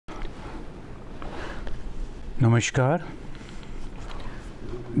Namaskar,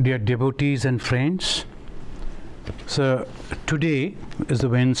 dear devotees and friends. So today is the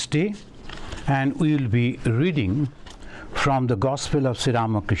Wednesday and we will be reading from the Gospel of Sri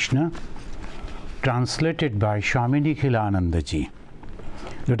Ramakrishna, translated by Swami Ishatmananda ji.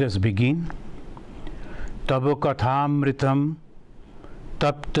 Let us begin. Tavo kathamritam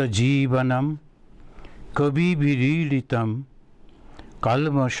tapta jivanam kavi virilitam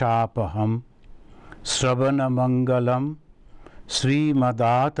kalmashapaham Sravana Mangalam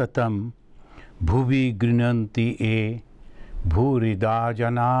Srimadatam Bhuvi Grinanti E Bhurida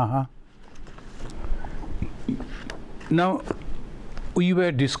Janaha. Now, we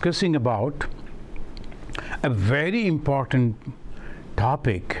were discussing about a very important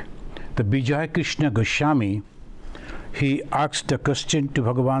topic. The Vijay Krishna Goswami, he asked the question to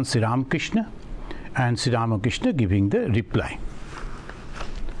Bhagavan Sri Ramakrishna, and Sri Ramakrishna giving the reply.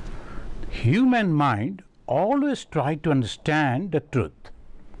 Human mind always try to understand the truth.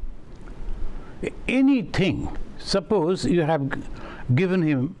 Anything, suppose you have given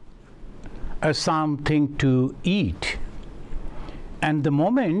him something to eat, and the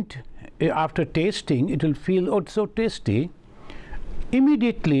moment after tasting it will feel, oh, it's so tasty,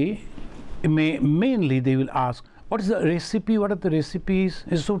 immediately mainly they will ask, what is the recipe, what are the recipes,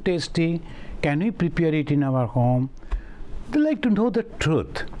 it's so tasty, can we prepare it in our home? They like to know the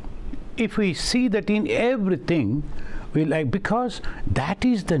truth. If we see that in everything, we like, because that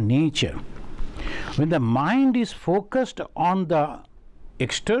is the nature. When the mind is focused on the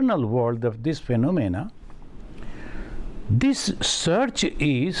external world of this phenomena, this search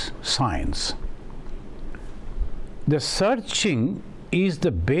is science. The searching is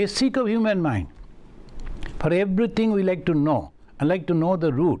the basic of human mind. For everything we like to know, and like to know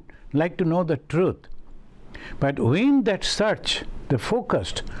the root, like to know the truth. But when that search, the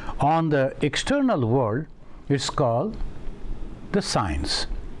focused on the external world, is called the science.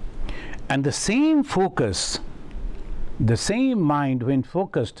 And the same focus, the same mind when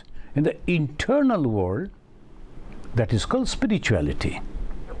focused in the internal world, that is called spirituality.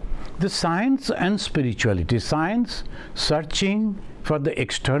 The science and spirituality. Science searching for the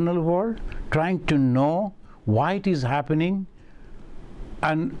external world, trying to know why it is happening,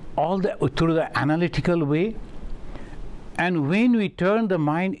 and all through the analytical way. And when we turn the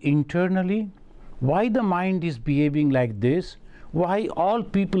mind internally, why the mind is behaving like this, why all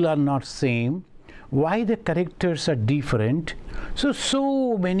people are not same, why the characters are different.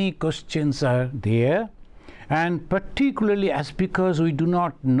 So many questions are there, and particularly as because we do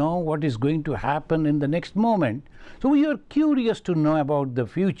not know what is going to happen in the next moment. So we are curious to know about the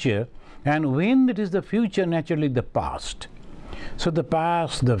future, and when it is the future, naturally the past. So the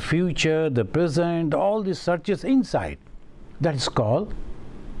past, the future, the present, all these searches inside. That is called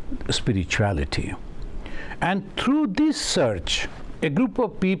spirituality. And through this search, a group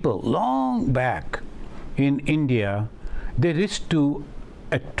of people long back in India, they reached to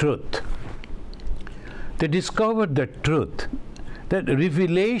a truth. They discovered the truth. That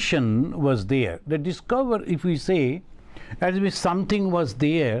revelation was there. They discovered, if we say, as if something was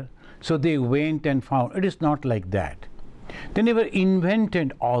there, so they went and found. It is not like that. They never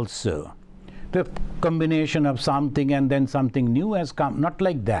invented also the combination of something and then something new has come. Not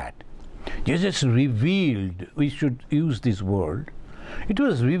like that. Jesus revealed, we should use this word. It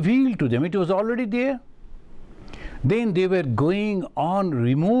was revealed to them. It was already there. Then they were going on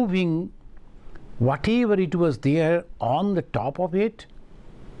removing whatever it was there on the top of it.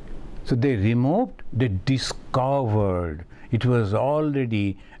 So they removed, they discovered it was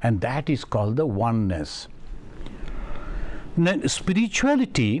already, and that is called the oneness. Now,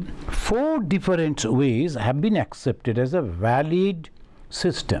 spirituality, 4 different ways have been accepted as a valid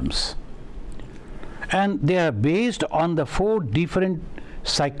systems, and they are based on the 4 different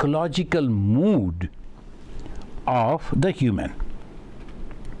psychological mood of the human: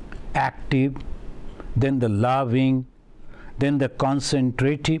 active, then the loving, then the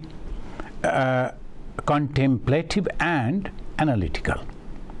concentrative, contemplative, and analytical.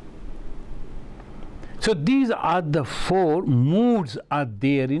 So these are the 4 moods are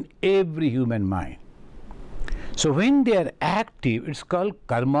there in every human mind. So when they are active, it's called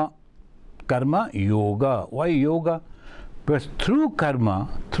karma yoga. Why yoga? Because through karma,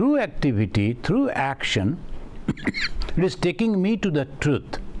 through activity, through action, it is taking me to the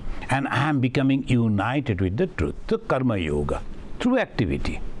truth, and I am becoming united with the truth. So karma yoga, through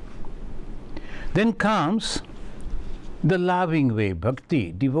activity. Then comes the loving way,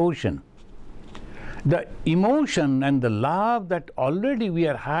 bhakti, devotion. The emotion and the love that already we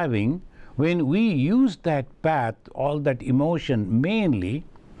are having, when we use that path, all that emotion mainly,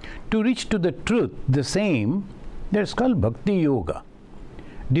 to reach to the truth, the same, that's called Bhakti Yoga,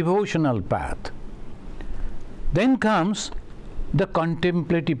 devotional path. Then comes the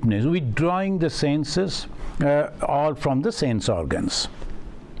contemplativeness, withdrawing the senses all from the sense organs.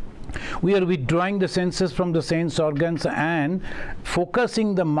 We are withdrawing the senses from the sense organs and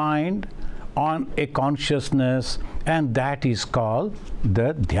focusing the mind on a consciousness, and that is called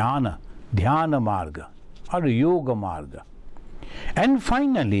the dhyana marga or yoga marga. And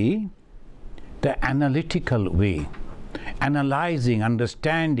finally, the analytical way, analyzing,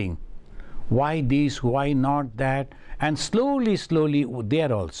 understanding why this, why not that, and slowly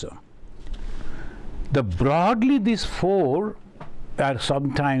there also. The broadly these four are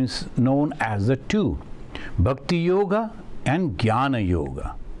sometimes known as the two, Bhakti Yoga and Jnana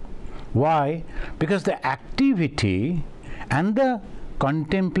Yoga. Why? Because the activity and the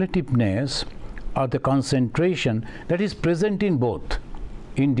contemplativeness or the concentration that is present in both,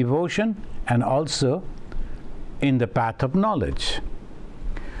 in devotion and also in the path of knowledge.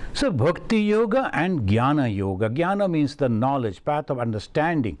 So Bhakti Yoga and Jnana Yoga. Jnana means the knowledge, path of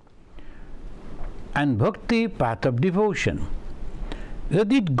understanding, and Bhakti, path of devotion.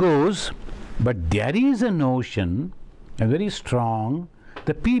 That it goes, but there is a notion, a very strong,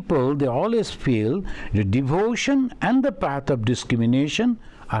 the people, they always feel the devotion and the path of discrimination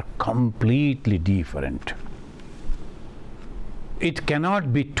are completely different. It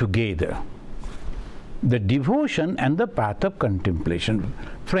cannot be together. The devotion and the path of contemplation.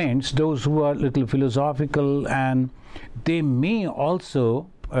 Friends, those who are little philosophical, and they may also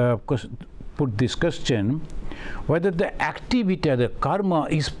put this question, whether the activity or the karma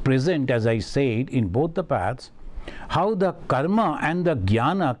is present, as I said, in both the paths, how the karma and the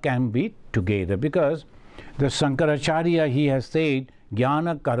jnana can be together. Because the Shankaracharya, he has said,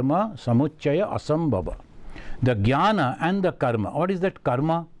 jnana karma samuchaya asambhava. The jnana and the karma. What is that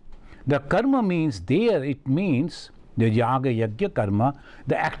karma? The karma means there, it means the yaga yajna karma,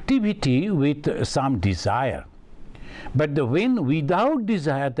 the activity with some desire. But when without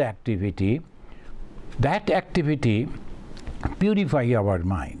desire the activity, that activity purify our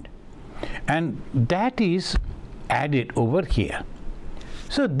mind. And that is added over here.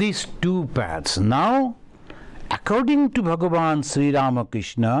 So these two paths. Now, according to Bhagavan Sri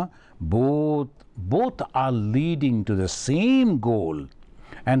Ramakrishna, both are leading to the same goal,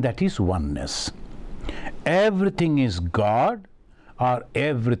 and that is oneness. Everything is God or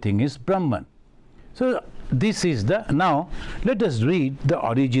everything is Brahman. So this is the, now let us read the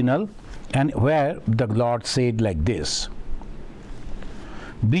original, and where the Lord said like this.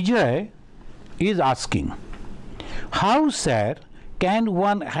 Vijay is asking, how, sir, can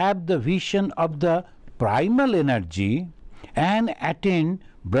one have the vision of the primal energy and attain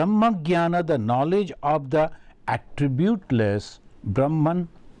Brahma Jnana, the knowledge of the attributeless Brahman?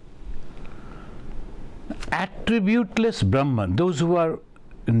 Attributeless Brahman, those who are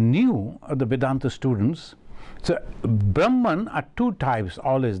new, the Vedanta students. So Brahman are two types,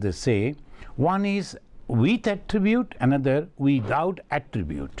 always they say. One is with attribute, another without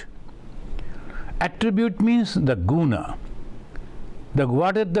attribute. Attribute means the guna.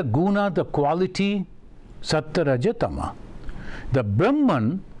 What is the guna? The quality, sattva, raja, tama. The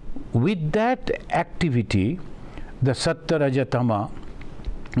Brahman with that activity, the sattva, raja, tama,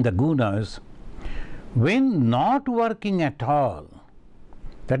 the gunas, when not working at all,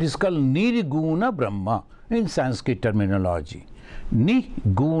 that is called nirguna Brahma in Sanskrit terminology.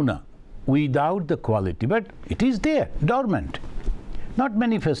 Niguna, without the quality, but it is there, dormant, not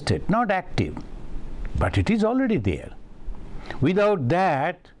manifested, not active, but it is already there. Without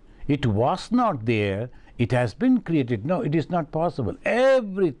that, it was not there, it has been created. No, it is not possible.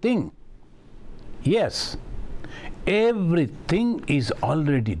 Everything, yes, everything is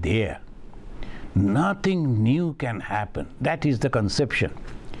already there. Nothing new can happen. That is the conception.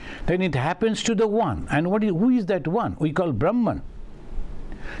 Then it happens to the one. And who is that one? We call Brahman.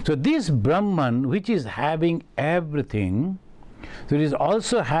 So this Brahman, which is having everything, so it is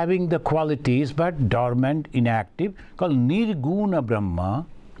also having the qualities but dormant, inactive, called Nirguna Brahma.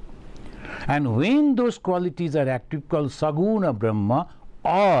 And when those qualities are active, called Saguna Brahma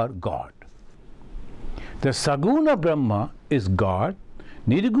or God. The Saguna Brahma is God,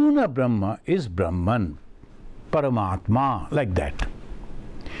 Nirguna Brahma is Brahman, Paramatma, like that.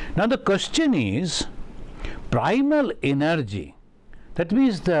 Now the question is, primal energy, that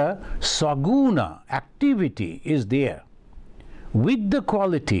means the Saguna activity is there with the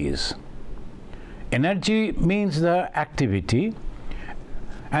qualities. Energy means the activity,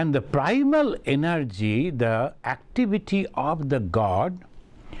 and the primal energy, the activity of the God,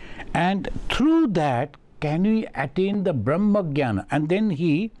 and through that can we attain the Brahma Jnana? And then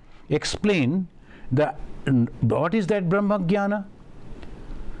he explained what is that Brahma Jnana?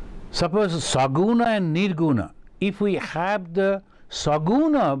 Suppose Saguna and Nirguna. If we have the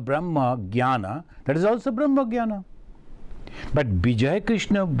Saguna Brahma Jnana, that is also Brahma Jnana. But Vijay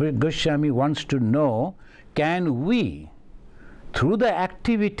Krishna Goswami wants to know, can we, through the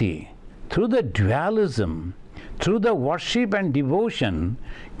activity, through the dualism, through the worship and devotion,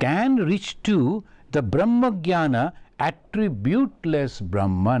 can reach to the Brahma Jnana, attributeless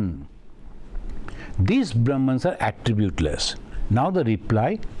Brahman. These Brahmans are attributeless. Now the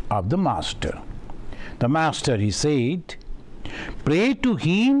reply of the Master. The Master, he said, pray to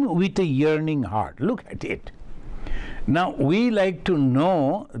him with a yearning heart. Look at it. Now we like to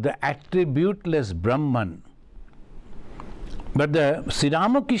know the attributeless Brahman. But the Sri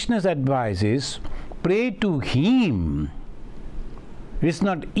Ramakrishna's advice is, pray to him. It's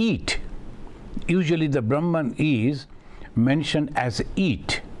not eat. Usually the Brahman is mentioned as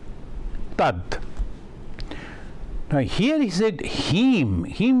eat. Tad. Now here he said him.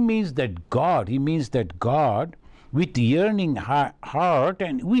 Him means that God. He means that God with yearning heart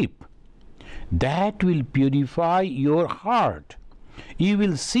and weep. That will purify your heart. You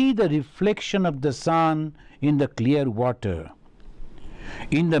will see the reflection of the sun in the clear water.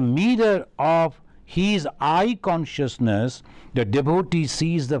 In the mirror of his eye consciousness, the devotee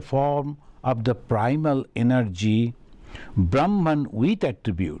sees the form of the primal energy, Brahman with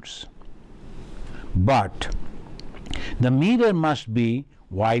attributes. But the mirror must be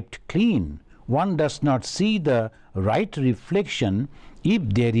wiped clean. One does not see the right reflection if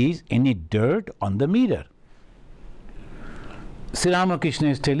there is any dirt on the mirror. Sri Ramakrishna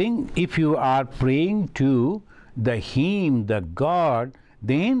is telling, if you are praying to the him, the God,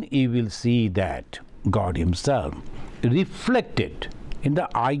 then you will see that God himself reflected in the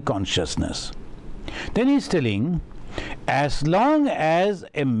eye consciousness. Then he is telling, as long as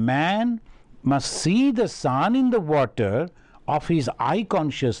a man must see the sun in the water of his eye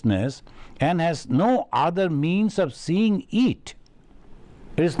consciousness and has no other means of seeing it,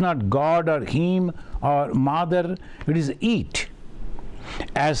 it is not God or him or mother, it is it.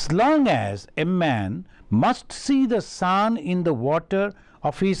 As long as a man must see the sun in the water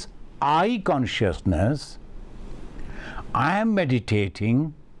of his eye consciousness, I am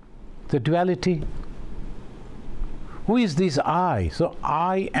meditating the duality. Who is this I? So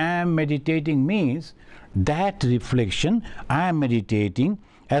I am meditating means that reflection I am meditating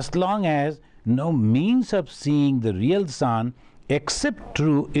as long as no means of seeing the real sun except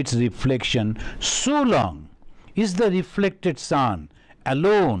through its reflection, so long is the reflected sun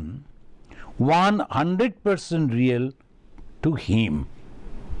alone 100% real to him.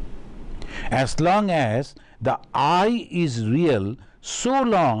 As long as the I is real, so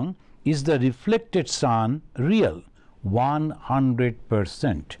long is the reflected sun real,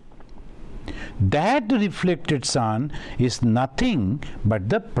 100%. That reflected sun is nothing but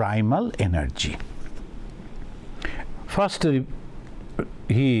the primal energy. First,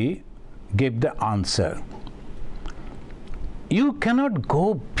 he gave the answer. You cannot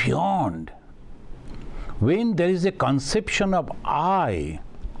go beyond. When there is a conception of I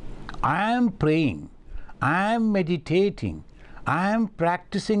am praying, I am meditating, I am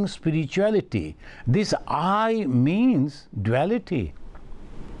practicing spirituality. This I means duality.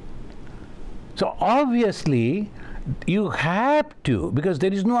 So obviously you have to, because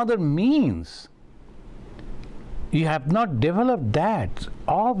there is no other means. You have not developed that.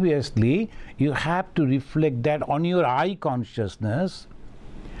 Obviously you have to reflect that on your eye consciousness,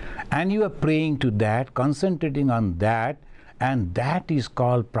 and you are praying to that, concentrating on that, and that is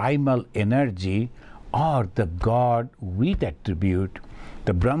called primal energy, or the God with attribute,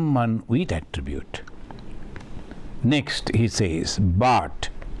 the Brahman with attribute. Next he says, but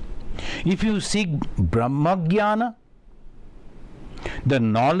if you seek Brahma Jnana, the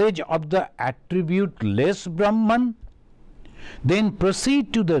knowledge of the attribute-less Brahman, then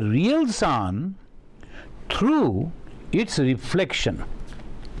proceed to the real sun through its reflection.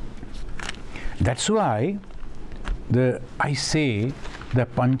 That's why I say the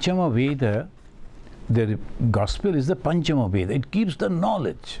Panchama Veda, the gospel is the Panchama Veda. It gives the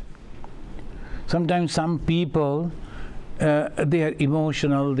knowledge. Sometimes some people, they are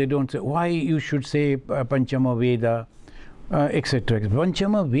emotional, they don't say, why you should say Panchama Veda, etc.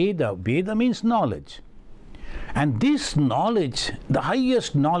 Panchama Veda, Veda means knowledge. And this knowledge, the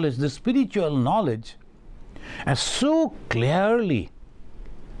highest knowledge, the spiritual knowledge, as so clearly,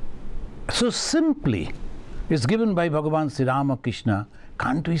 so simply is given by Bhagavan Sri Ramakrishna.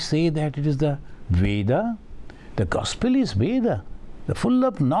 Can't we say that it is the Veda? The gospel is Veda, the full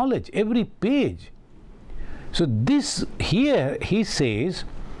of knowledge, every page. So this here he says,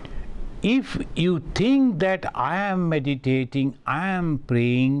 if you think that I am meditating, I am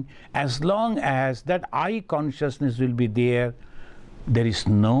praying, as long as that I consciousness will be there, there is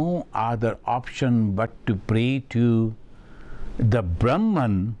no other option but to pray to the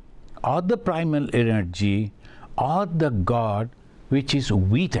Brahman or the primal energy or the God which is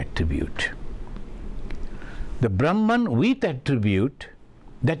with attribute. The Brahman with attribute,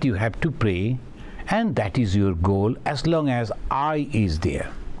 that you have to pray, and that is your goal as long as I is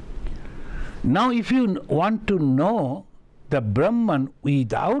there. Now if you want to know the Brahman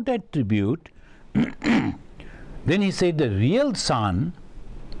without attribute, then he said the real sun,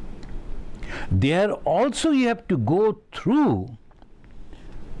 there also you have to go through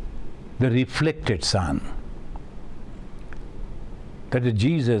the reflected sun. That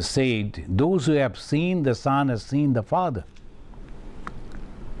Jesus said, those who have seen the Son have seen the Father.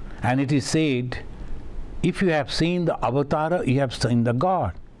 And it is said, if you have seen the Avatara, you have seen the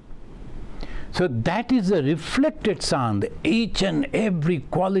God. So that is the reflected sun. Each and every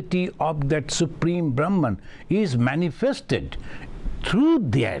quality of that Supreme Brahman is manifested through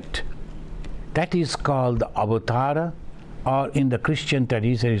that. That is called the Avatara, or in the Christian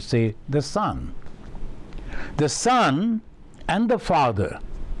tradition, it say the Son. The Son and the Father,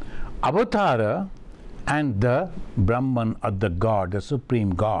 Avatara and the Brahman or the God, the Supreme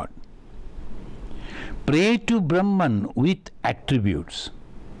God. Pray to Brahman with attributes.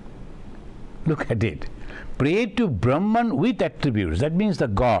 Look at it. Pray to Brahman with attributes. That means the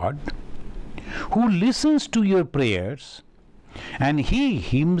God who listens to your prayers, and He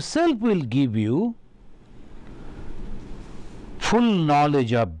Himself will give you full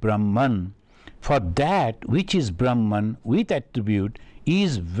knowledge of Brahman. For that which is Brahman with attribute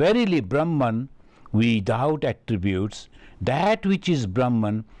is verily Brahman without attributes. That which is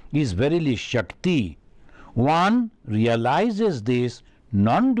Brahman is verily Shakti. One realizes this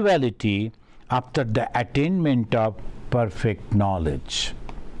non-duality after the attainment of perfect knowledge.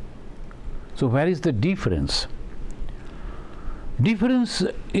 So where is the difference? Difference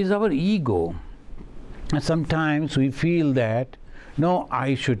is our ego. And sometimes we feel that, no,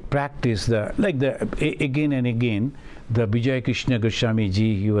 I should practice again and again, the Vijay Krishna Goswami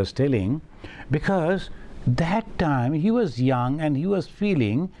ji, he was telling, because that time he was young and he was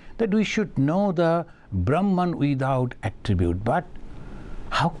feeling that we should know the Brahman without attribute. But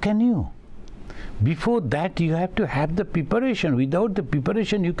how can you? Before that you have to have the preparation. Without the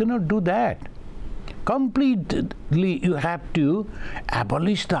preparation you cannot do that. Completely you have to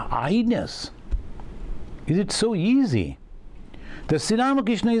abolish the I-ness. Is it so easy? The Sri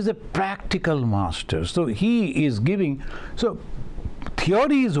Ramakrishna is a practical master, so he is giving. So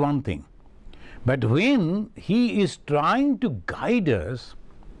theory is one thing, but when he is trying to guide us,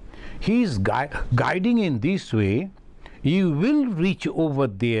 he is guiding in this way. You will reach over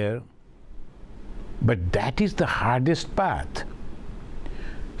there, but that is the hardest path.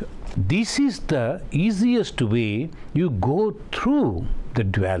 This is the easiest way. You go through the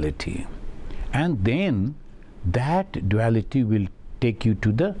duality, and then that duality will take you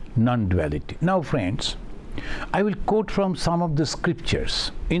to the non-duality. Now friends, I will quote from some of the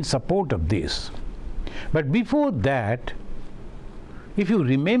scriptures in support of this. But before that, if you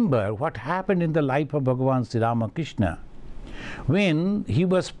remember what happened in the life of Bhagavan Sri Ramakrishna, when he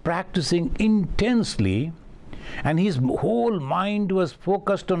was practicing intensely and his whole mind was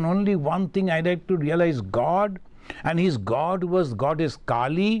focused on only one thing, I like to realize God, and his God was Goddess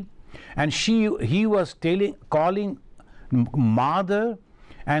Kali, and he was calling Mother,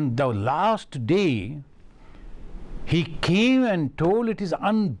 and the last day he came and told, it is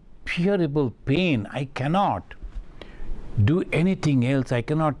unbearable pain, I cannot do anything else, I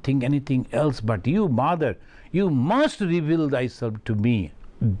cannot think anything else but you, Mother, you must reveal thyself to me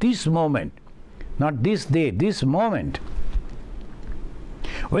this moment, not this day, this moment.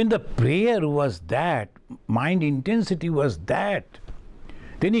 When the prayer was that, mind intensity was that,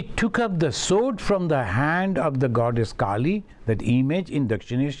 then he took up the sword from the hand of the goddess Kali, that image in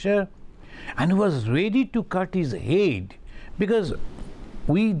Dakshineshwar, and was ready to cut his head, because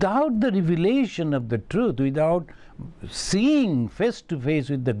without the revelation of the truth, without seeing face to face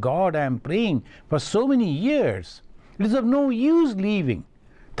with the God I am praying for so many years, it is of no use leaving.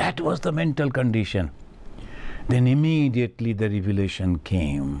 That was the mental condition. Then immediately the revelation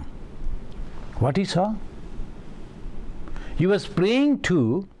came. What he saw? He was praying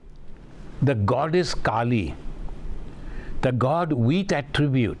to the goddess Kali, the God with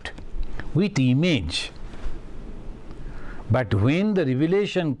attribute, with image. But when the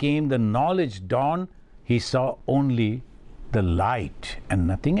revelation came, the knowledge dawned, he saw only the light and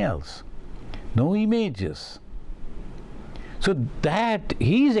nothing else. No images, So that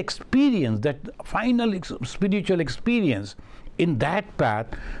his experience, that final spiritual experience in that path,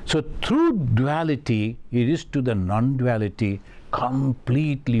 so through duality, he is to the non-duality,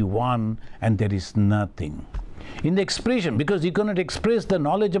 completely one, and there is nothing. In the expression, because he cannot express the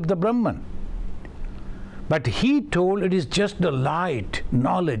knowledge of the Brahman. But he told it is just the light,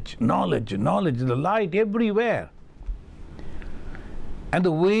 knowledge, knowledge, knowledge, the light everywhere. And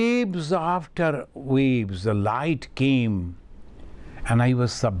the waves after waves, the light came, and I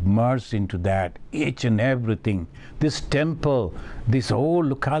was submerged into that, each and everything. This temple, this whole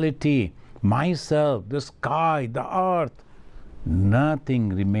locality, myself, the sky, the earth, nothing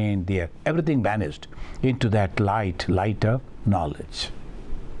remained there. Everything vanished into that light of knowledge.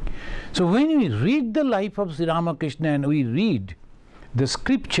 So when we read the life of Sri Ramakrishna and we read the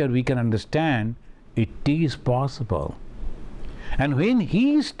scripture, we can understand it is possible. And when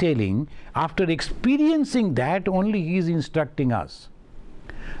he is telling, after experiencing that, only he is instructing us.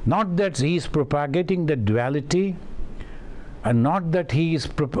 Not that he is propagating the duality, and not that he is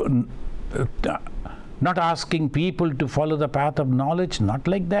not asking people to follow the path of knowledge, not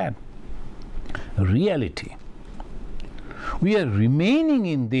like that. Reality. We are remaining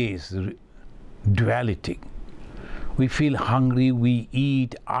in this duality. We feel hungry, we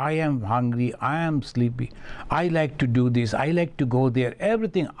eat, I am hungry, I am sleepy, I like to do this, I like to go there,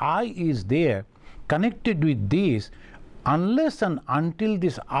 everything I is there, connected with this. Unless and until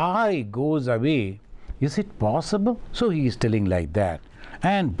this I goes away, is it possible? So he is telling like that.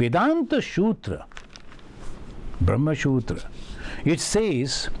 And Vedanta Sutra, Brahma Sutra, it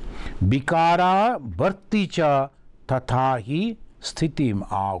says, Vikara Bharticha Tathahi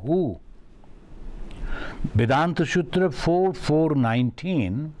Sthitim Ahu. Vedanta Sutra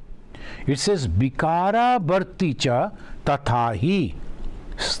 4.4.19, it says, Vikara Bharticha Tathahi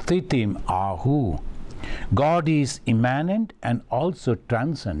Sthitim Ahu. God is immanent and also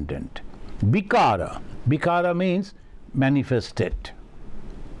transcendent. Vikara. Vikara means manifested.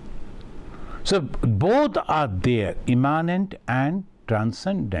 So both are there, immanent and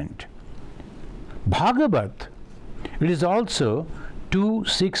transcendent. Bhagavat, it is also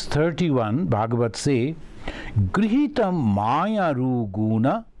 2.6.31, Bhagavat say, Grihitam Maya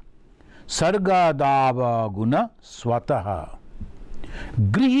Ruguna Sargadava Guna Swataha.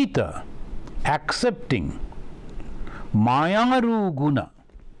 Grihita, accepting, Mayaru Guna,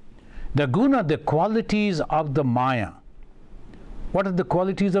 the guna, the qualities of the Maya. What are the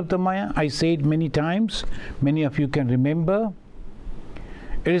qualities of the Maya? I said many times, many of you can remember.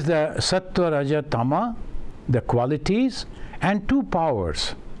 It is the Sattva, Raja, Tama, the qualities, and two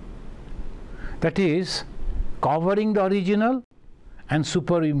powers. That is, covering the original and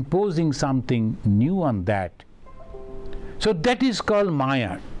superimposing something new on that. So that is called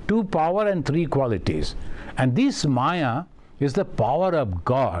Maya. Two power and three qualities. And this Maya is the power of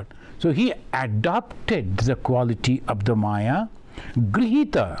God. So he adopted the quality of the Maya.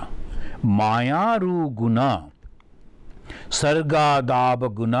 Grihita Maya Ru Guna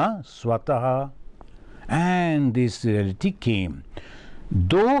Sargadava Guna Swataha. And this reality came.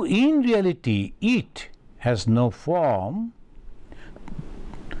 Though in reality it has no form,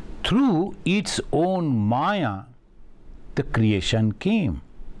 through its own Maya the creation came.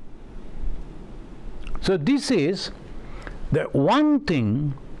 So this is the one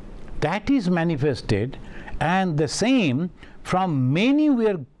thing that is manifested, and the same from many we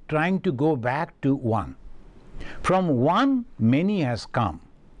are trying to go back to one. From one, many has come.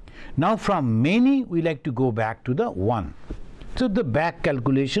 Now from many we like to go back to the one. So the back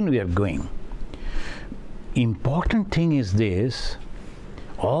calculation we are going. Important thing is this,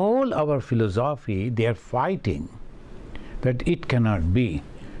 all our philosophy, they are fighting that it cannot be.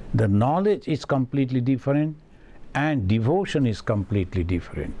 The knowledge is completely different and devotion is completely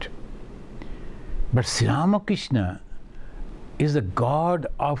different. But Sri Ramakrishna is the God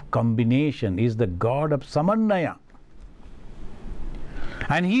of combination, is the God of Samanvaya.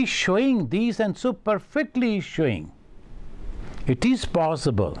 And he is showing these, and so perfectly is showing. It is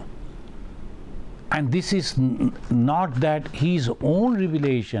possible. And this is not that his own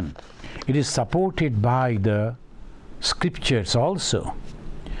revelation, it is supported by the scriptures also.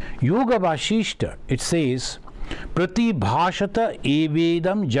 Yoga Vashishta, it says, Pratibhashata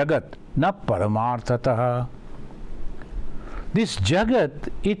evedam jagat na paramarthataha. This jagat,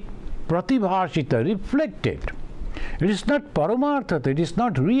 it pratibhashita, reflected. It is not paramarthata, it is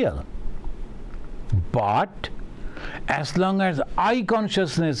not real. But as long as I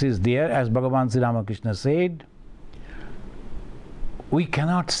consciousness is there, as Bhagavan Sri Ramakrishna said, we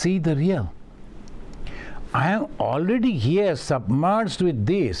cannot see the real. I am already here submerged with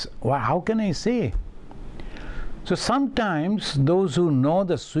this. Well, how can I say? So sometimes those who know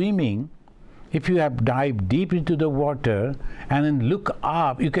the swimming, if you have dived deep into the water and then look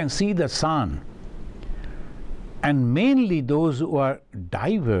up, you can see the sun. And mainly those who are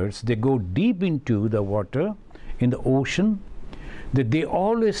divers, they go deep into the water, in the ocean, that they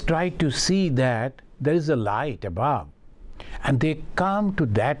always try to see that there is a light above. And they come to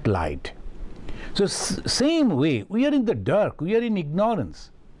that light. So same way, we are in the dark, we are in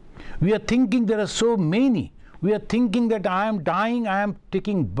ignorance. We are thinking there are so many. We are thinking that I am dying, I am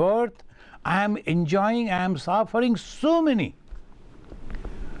taking birth, I am enjoying, I am suffering, so many.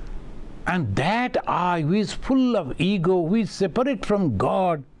 And that I, who is full of ego, who is separate from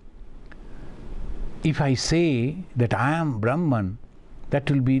God, if I say that I am Brahman, that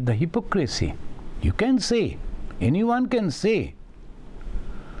will be the hypocrisy. You can say, anyone can say.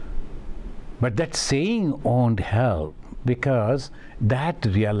 But that saying won't help, because that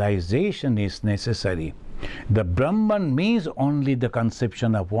realization is necessary. The Brahman means only the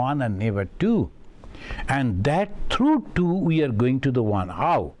conception of one and never two. And that through two we are going to the one.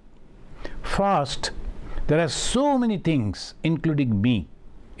 How? First, there are so many things, including me,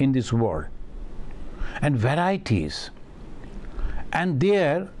 in this world, and varieties. And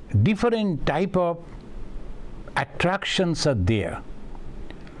there, different type of attractions are there.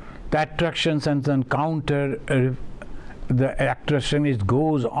 The attractions and then counter, the attraction it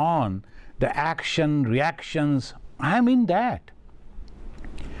goes on, the action, reactions, I am in that.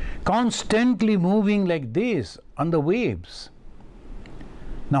 Constantly moving like this on the waves.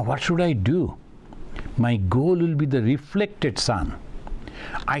 Now what should I do? My goal will be the reflected sun.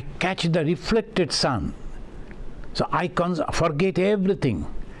 I catch the reflected sun. So I forget everything.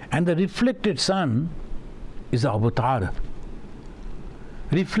 And the reflected sun is the avatar.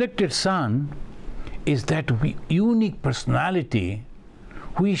 Reflected sun is that unique personality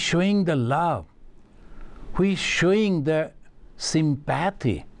who is showing the love, who is showing the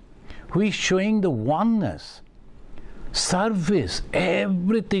sympathy, who is showing the oneness, service,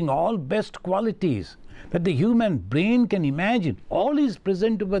 everything, all best qualities that the human brain can imagine, all is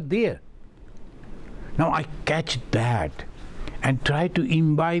present over there. Now I catch that and try to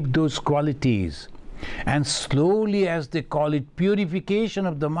imbibe those qualities, and slowly, as they call it, purification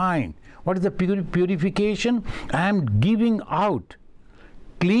of the mind. What is the purification? I am giving out,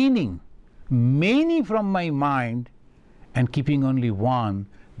 cleaning many from my mind and keeping only one,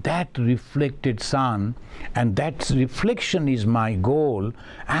 that reflected sun, and that reflection is my goal,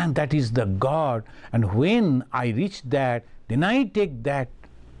 and that is the God. And when I reach that, then I take that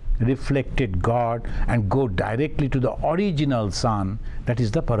reflected God and go directly to the original sun, that is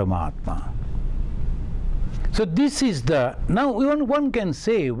the Paramatma. So this is the, now one can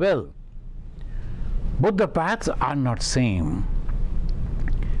say, well, both the paths are not same.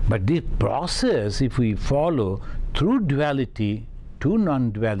 But this process, if we follow through duality to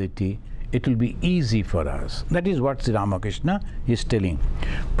non-duality, it will be easy for us. That is what Sri Ramakrishna is telling.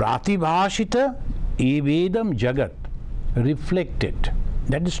 Pratibhashita evedam jagat, reflected.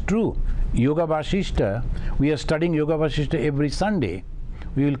 That is true. Yoga Vasishta, we are studying Yoga Vasishta every Sunday.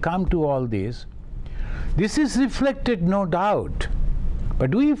 We will come to all this. This is reflected, no doubt.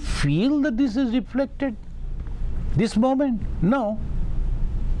 But do we feel that this is reflected? This moment? No.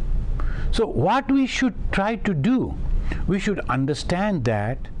 So what we should try to do, we should understand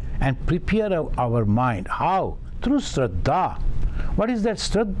that and prepare our mind. How? Through Shraddha. What is that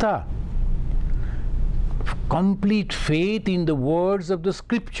Shraddha? Complete faith in the words of the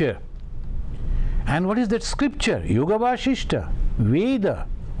scripture. And what is that scripture? Yoga Vasishta, Veda,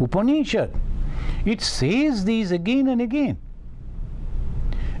 Upanishad. It says these again and again,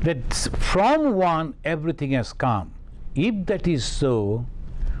 that from one everything has come. If that is so,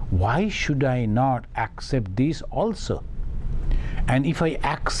 why should I not accept this also? And if I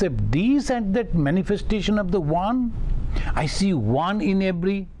accept this and that manifestation of the one, I see one in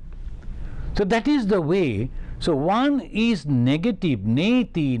every. So that is the way. So one is negative,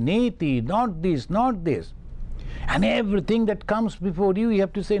 neti, neti, not this, not this. And everything that comes before you, you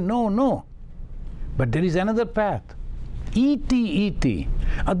have to say no, no. But there is another path. Iti, iti.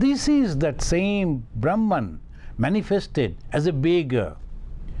 This is that same Brahman manifested as a beggar.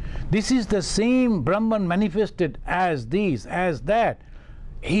 This is the same Brahman manifested as this, as that.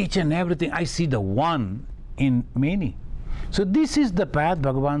 Each and everything, I see the one in many. So this is the path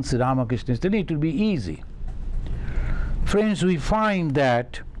Bhagavan Sri Ramakrishna is telling. It will be easy. Friends, we find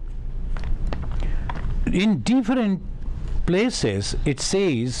that in different places it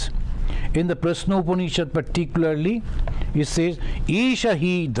says, in the Prasnopanishad particularly, it says, Isha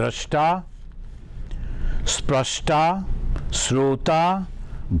hi drashta, sprashta, srota,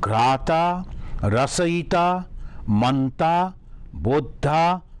 grata, rasaita, manta,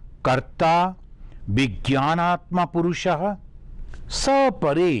 bodha, karta, vijnanatma purusha, sa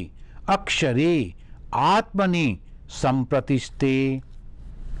pare, akshare, atmani, sampratiste.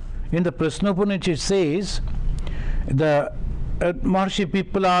 In the Prasnopanishad it says, the Maharishi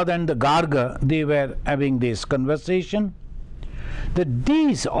Pippalad and the Garga, they were having this conversation, that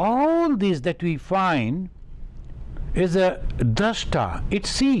these, all these that we find is a drashta, it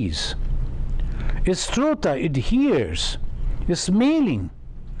sees, is srota, it hears, is smelling,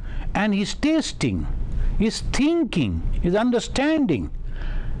 and is tasting, is thinking, is understanding,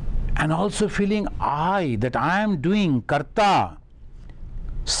 and also feeling I, that I am doing karta.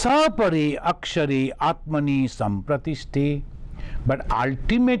 Sapare akshare atmani sampratiste. But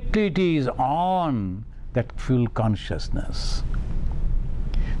ultimately it is on that full consciousness.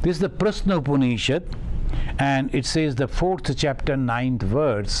 This is the Prasna Upanishad, and it says the 4th chapter 9th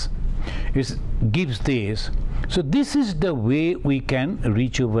verse gives this. So this is the way we can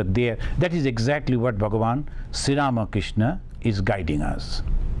reach over there. That is exactly what Bhagavan Sri Ramakrishna is guiding us.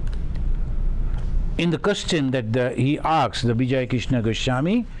 In the question that he asked, the Vijay Krishna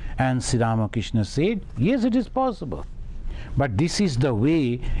Goswami, and Sri Ramakrishna said, yes, it is possible. But this is the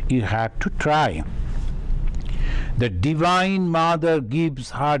way you have to try. The Divine Mother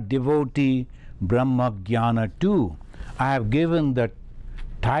gives her devotee Brahma Jnana too. I have given the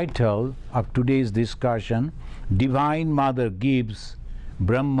title of today's discussion, Divine Mother gives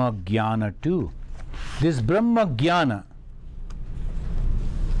Brahma Jnana too. This Brahma Jnana,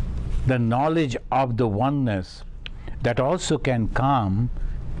 the knowledge of the oneness, that also can come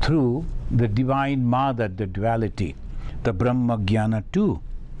through the Divine Mother, the duality, the Brahma Jnana too.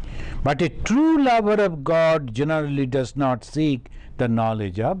 But a true lover of God generally does not seek the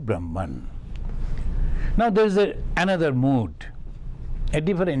knowledge of Brahman. Now there is another mood, a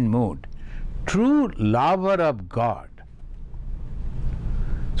different mood. True lover of God.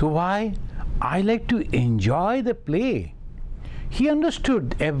 So why? I like to enjoy the play. He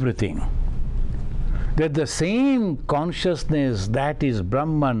understood everything. That the same consciousness that is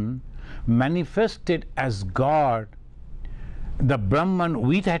Brahman manifested as God, the Brahman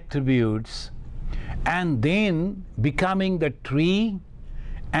with attributes, and then becoming the tree,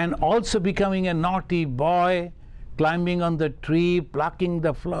 and also becoming a naughty boy, climbing on the tree, plucking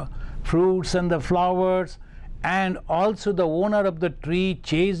the fruits and the flowers, and also the owner of the tree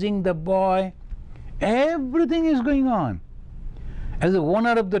chasing the boy. Everything is going on. As the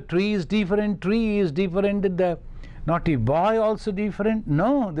owner of the tree is different, the naughty boy also different.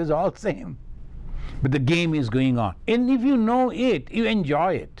 No, this is all same. But the game is going on. And if you know it, you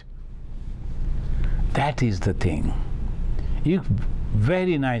enjoy it. That is the thing. You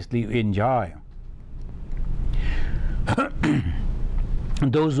very nicely enjoy.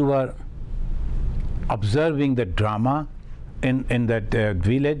 Those who are observing the drama in that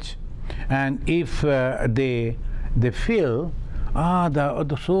village, and if they feel,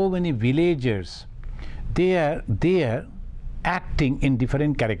 so many villagers, they are acting in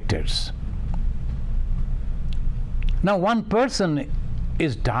different characters. Now one person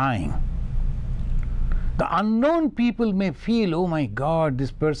is dying. The unknown people may feel, oh my God,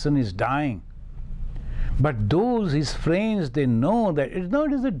 this person is dying. But those, his friends, they know that it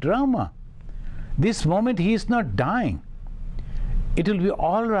is a drama. This moment he is not dying. It will be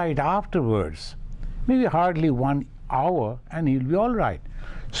all right afterwards. Maybe hardly 1 hour and he will be all right.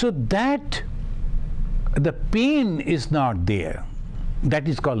 So that the pain is not there. That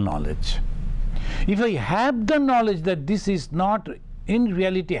is called knowledge. If I have the knowledge that this is not in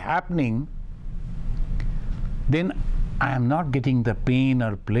reality happening, then I am not getting the pain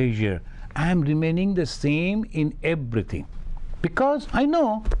or pleasure. I am remaining the same in everything. Because I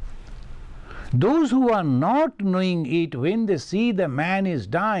know. Those who are not knowing it, when they see the man is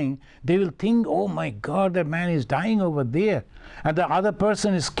dying, they will think, oh my God, the man is dying over there, and the other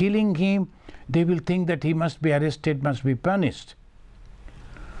person is killing him. They will think that he must be arrested, must be punished.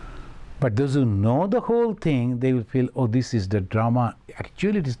 But those who know the whole thing, they will feel, oh, this is the drama.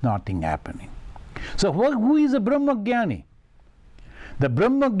 Actually, it is nothing happening. So who is a Brahmajnani? The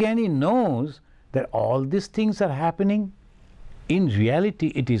Brahmajnani knows that all these things are happening. In reality,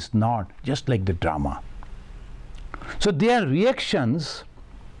 it is not, just like the drama. So their reactions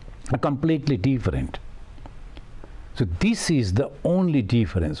are completely different. So this is the only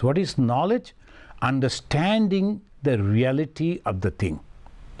difference. What is knowledge? Understanding the reality of the thing.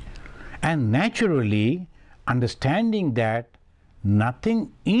 And naturally, understanding that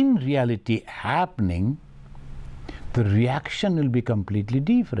nothing in reality happening, the reaction will be completely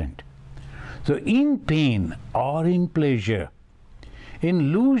different. So in pain or in pleasure,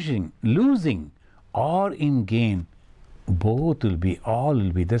 in losing or in gain, both will be, all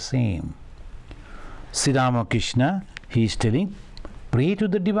will be the same. Sri Ramakrishna, he is telling, pray to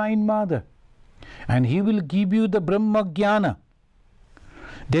the Divine Mother and he will give you the Brahma Jnana.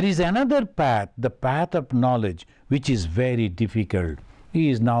 There is another path, the path of knowledge, which is very difficult. He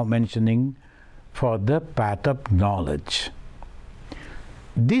is now mentioning for the path of knowledge.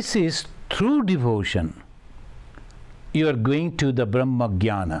 This is through devotion. You are going to the Brahma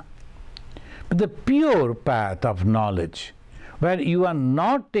Jnana. But the pure path of knowledge, where you are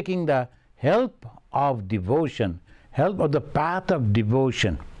not taking the help of devotion, help of the path of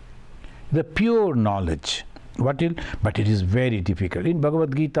devotion, the pure knowledge. But it is very difficult. In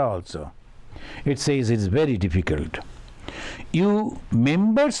Bhagavad Gita also, it says it is very difficult. You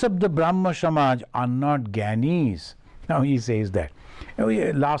members of the Brahma Samaj are not Gyanis. Now he says that.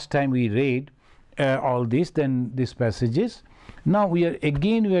 Last time we read all this, then these passages. Now we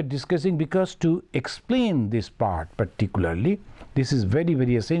are discussing, because to explain this part particularly, this is very,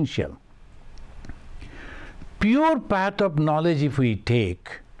 very essential. Pure path of knowledge if we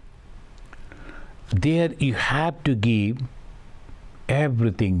take, there you have to give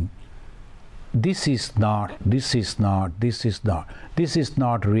everything. This is not, this is not, this is not, this is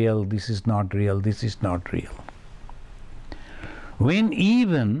not real, this is not real, this is not real. When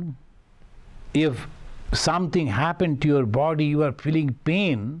even if something happened to your body, you are feeling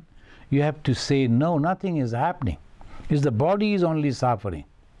pain, you have to say, no, nothing is happening. It's the body is only suffering.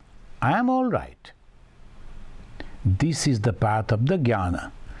 I am all right. This is the path of the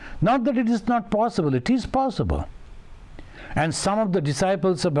Jnana. Not that it is not possible, it is possible. And some of the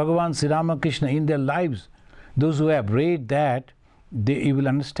disciples of Bhagavan Sri Ramakrishna in their lives, those who have read that, you will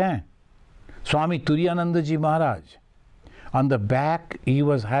understand. Swami Turiyananda Ji Maharaj, on the back he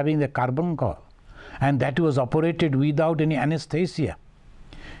was having the carbon call, and that was operated without any anesthesia.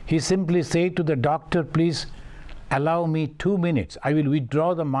 He simply said to the doctor, please allow me 2 minutes. I will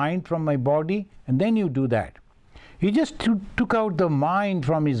withdraw the mind from my body and then you do that. He just took out the mind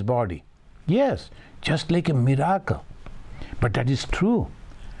from his body. Yes, just like a miracle. But that is true.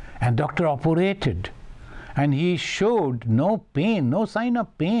 And doctor operated and he showed no pain, no sign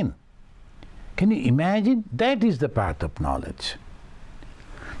of pain. Can you imagine? That is the path of knowledge.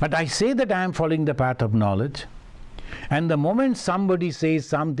 But I say that I am following the path of knowledge, and the moment somebody says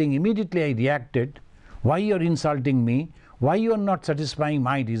something, immediately I reacted. Why you are insulting me? Why you are not satisfying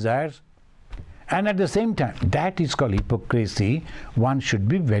my desires? And at the same time, that is called hypocrisy. One should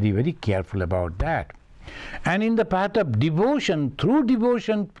be very, very careful about that. And in the path of devotion, through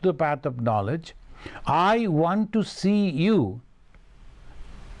devotion to the path of knowledge, I want to see you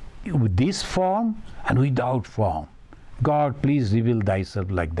with this form and without form. God, please reveal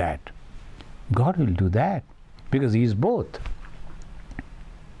thyself like that. God will do that because he is both.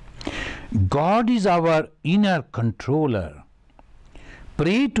 God is our inner controller.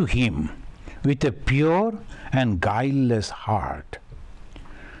 Pray to him with a pure and guileless heart.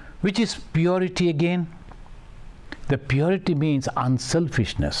 Which is purity again? The purity means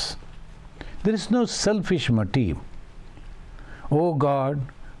unselfishness. There is no selfish motive. Oh God,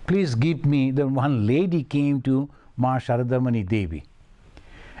 please give me. The one lady came to Ma Sharadamani Devi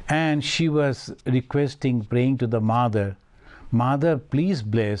and she was requesting, praying to the mother, Mother, please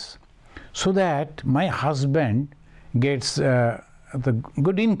bless so that my husband gets the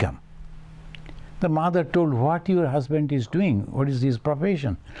good income. The mother told, what your husband is doing? What is his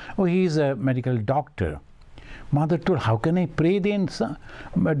profession? Oh, he is a medical doctor. Mother told, how can I pray then?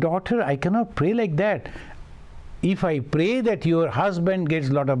 My daughter, I cannot pray like that. If I pray that your husband gets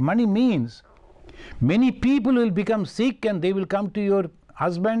a lot of money, means many people will become sick and they will come to your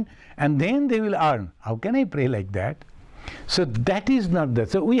husband and then they will earn. How can I pray like that? So that is not that.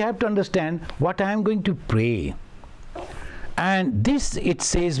 So we have to understand what I am going to pray. And this it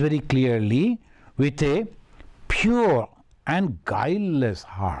says very clearly, with a pure and guileless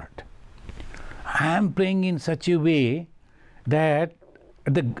heart. I am praying in such a way that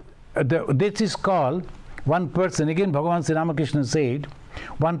this is called, one person, again Bhagavan Sri Ramakrishna said,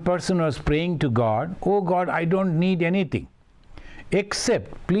 one person was praying to God, oh God, I don't need anything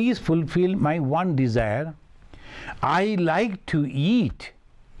except please fulfill my one desire. I like to eat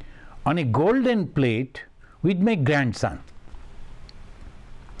on a golden plate with my grandson.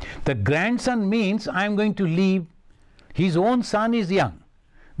 The grandson means I am going to leave. His own son is young.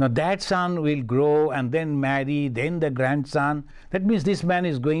 Now that son will grow and then marry, then the grandson. That means this man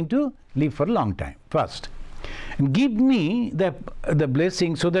is going to live for a long time first. And give me the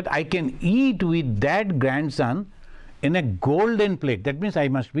blessing so that I can eat with that grandson in a golden plate. That means I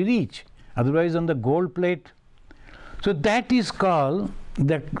must be rich. Otherwise on the gold plate. So that is called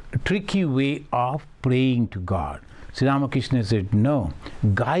the tricky way of praying to God. Sri Ramakrishna said, no,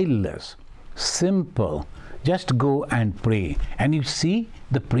 guileless, simple, just go and pray. And you see,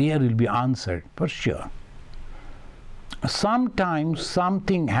 the prayer will be answered for sure. Sometimes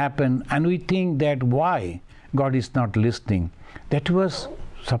something happened and we think that why God is not listening. That was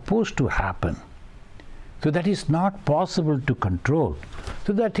supposed to happen. So that is not possible to control.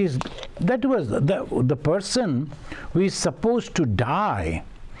 So that was the person who is supposed to die.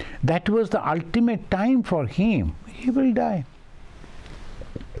 That was the ultimate time for him. He will die.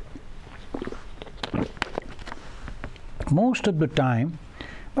 Most of the time,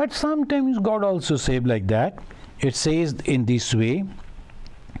 but sometimes God also says like that. It says in this way,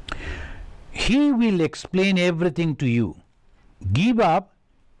 He will explain everything to you. Give up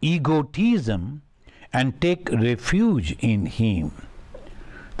egotism and take refuge in Him.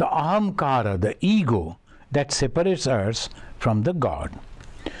 The ahamkara, the ego that separates us from the God.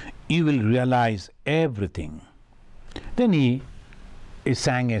 You will realize everything. Then he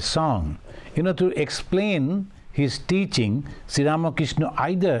sang a song. To explain his teaching, Sri Ramakrishna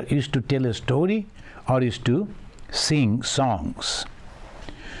either used to tell a story or used to sing songs.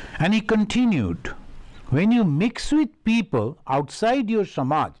 And he continued, when you mix with people outside your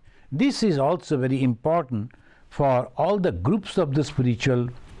samaj, this is also very important for all the groups of the spiritual,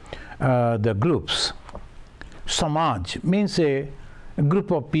 the groups. Samaj means a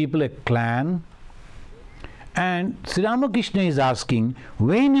group of people, a clan. And Sri Ramakrishna is asking,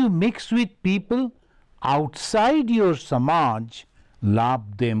 when you mix with people outside your samaj,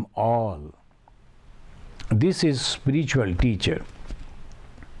 love them all. This is spiritual teacher.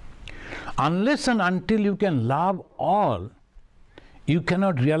 Unless and until you can love all, you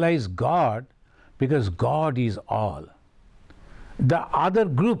cannot realize God, because God is all. The other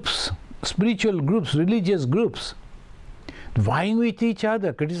groups, spiritual groups, religious groups, vying with each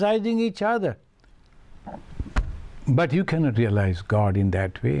other, criticizing each other. But you cannot realize God in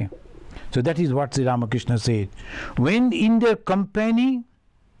that way. So that is what Sri Ramakrishna said. When in their company,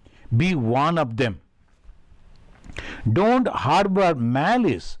 be one of them. Don't harbor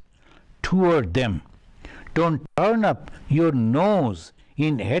malice toward them. Don't turn up your nose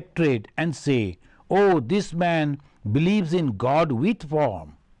in hatred and say, oh, this man believes in God with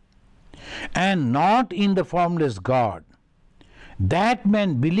form and not in the formless God. That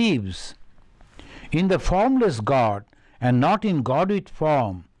man believes in the formless God and not in God with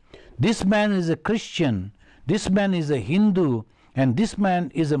form. This man is a Christian, this man is a Hindu, and this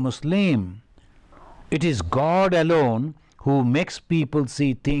man is a Muslim. It is God alone who makes people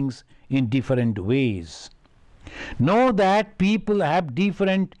see things in different ways. Know that people have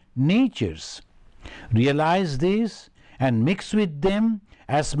different natures. Realize this and mix with them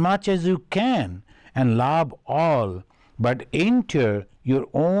as much as you can and love all, but enter your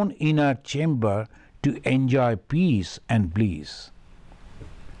own inner chamber to enjoy peace and bliss.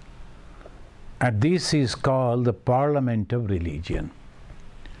 And this is called the parliament of religion.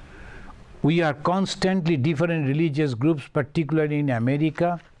 We are constantly different religious groups, particularly in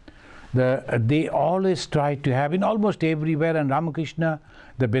America. They always try to have, in almost everywhere, and Ramakrishna,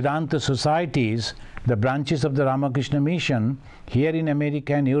 the Vedanta societies, the branches of the Ramakrishna mission, here in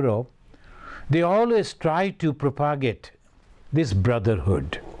America and Europe, they always try to propagate this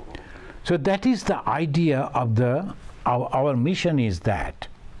brotherhood. So that is the idea of our mission, is that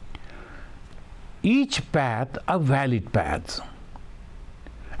each path are valid paths.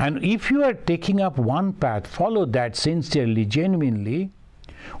 And if you are taking up one path, follow that sincerely, genuinely.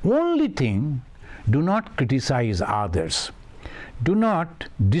 Only thing, do not criticize others. Do not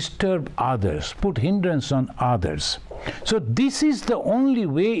disturb others, put hindrance on others. So this is the only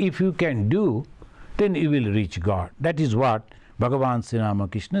way, if you can do, then you will reach God. That is what Bhagavan Sri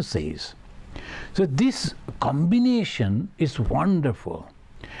Ramakrishna says. So this combination is wonderful.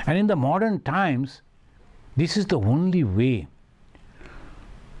 And in the modern times, this is the only way.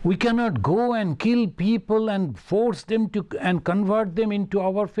 We cannot go and kill people and force them to and convert them into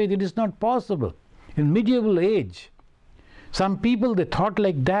our faith. It is not possible. In medieval age, some people, they thought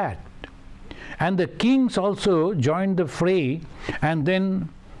like that. And the kings also joined the fray, and then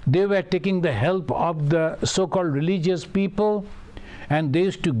they were taking the help of the so-called religious people, and they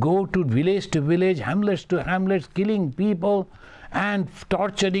used to go to village, hamlets to hamlets, killing people and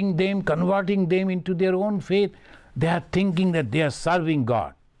torturing them, converting them into their own faith. They are thinking that they are serving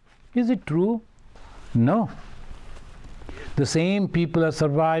God. Is it true? No. The same people are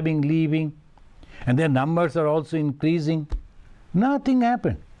surviving, living, and their numbers are also increasing. Nothing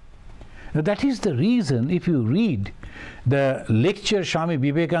happened. Now that is the reason, if you read the lecture Swami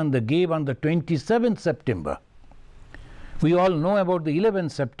Vivekananda gave on the 27th September We all know about the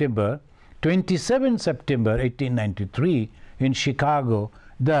 11th September, 27 September 1893 in Chicago,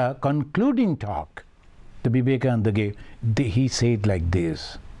 the concluding talk the Vivekananda gave. He said like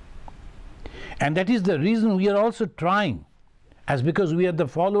this. And that is the reason we are also trying, as because we are the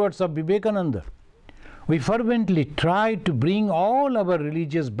followers of Vivekananda. We fervently try to bring all our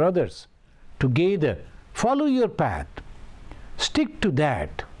religious brothers together. Follow your path. Stick to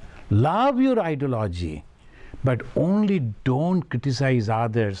that. Love your ideology. But only don't criticize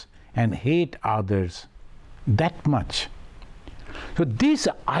others and hate others that much. So this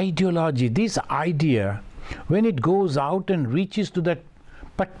ideology, this idea, when it goes out and reaches to that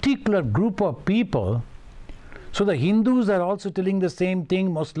particular group of people, so the Hindus are also telling the same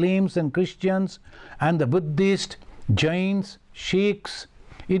thing, Muslims and Christians and the Buddhists, Jains, Sikhs,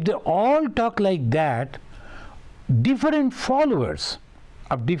 if they all talk like that, different followers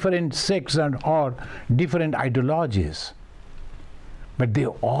of different sects or different ideologies, but they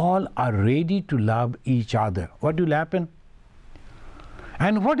all are ready to love each other. What will happen?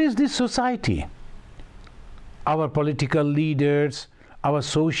 And what is this society? Our political leaders, our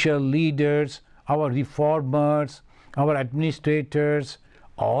social leaders, our reformers, our administrators,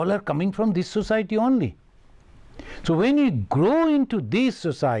 all are coming from this society only. So when we grow into this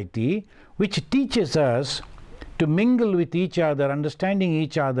society, which teaches us to mingle with each other, understanding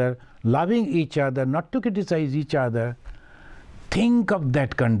each other, loving each other, not to criticize each other, think of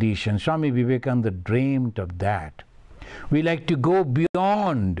that condition. Swami Vivekananda dreamed of that. We like to go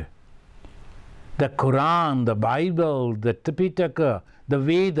beyond the Quran, the Bible, the Tripitaka, the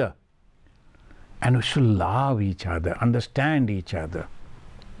Veda, and we should love each other, understand each other.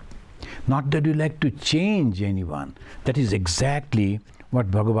 Not that you like to change anyone. That is exactly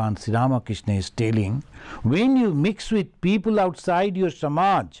what Bhagavan Sri Ramakrishna is telling. When you mix with people outside your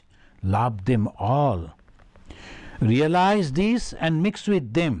samaj, love them all. Realize this and mix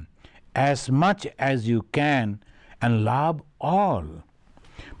with them as much as you can and love all.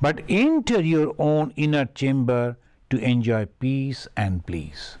 But enter your own inner chamber to enjoy peace and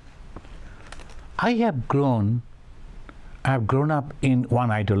bliss. I have grown up in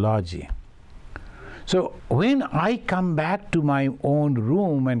one ideology. So when I come back to my own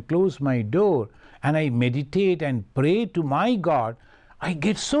room and close my door and I meditate and pray to my God, I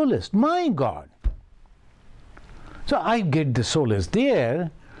get solace, my God. So I get the solace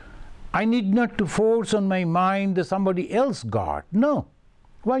there. I need not to force on my mind the somebody else God. No.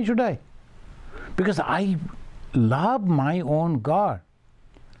 Why should I? Because I love my own God.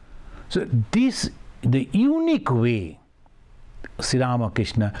 So this, the unique way, Sri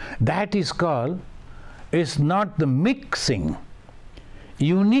Ramakrishna, that is called, is not the mixing,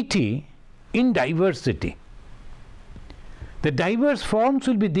 unity in diversity. The diverse forms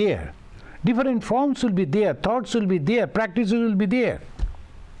will be there, different forms will be there, thoughts will be there, practices will be there.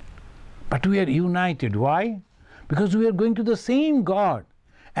 But we are united. Why? Because we are going to the same God.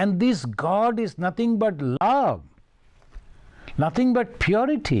 And this God is nothing but love, nothing but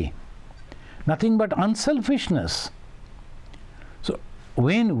purity, nothing but unselfishness. So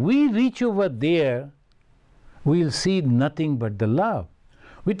when we reach over there, we will see nothing but the love.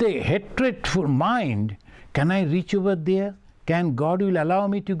 With a hatredful mind, can I reach over there? Can God will allow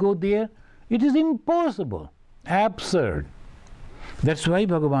me to go there? It is impossible, absurd. That's why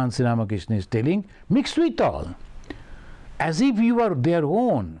Bhagavan Sri Ramakrishna is telling, mix with all, as if you are their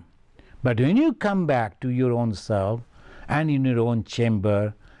own. But when you come back to your own self and in your own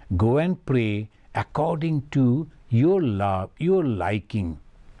chamber, go and pray according to your love, your liking.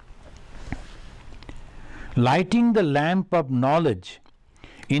 Lighting the lamp of knowledge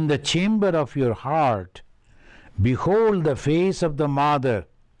in the chamber of your heart, behold the face of the Mother,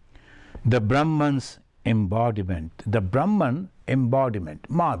 the Brahman's embodiment. The Brahman embodiment,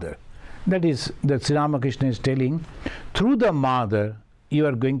 Mother. That is, that Sri Ramakrishna is telling, through the Mother, you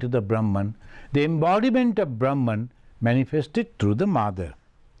are going to the Brahman. The embodiment of Brahman manifested through the Mother.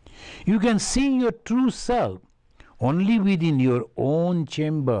 You can see your true self only within your own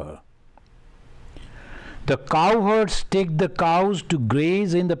chamber. The cowherds take the cows to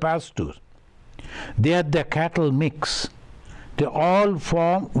graze in the pasture. There the cattle mix. They all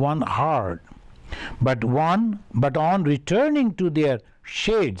form one herd. But on returning to their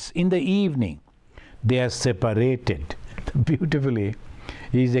shades in the evening, they are separated. Beautifully,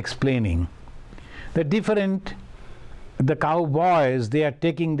 he is explaining the cowboys, they are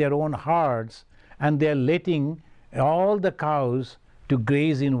taking their own herds and they are letting all the cows to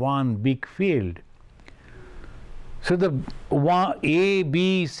graze in one big field. So the A,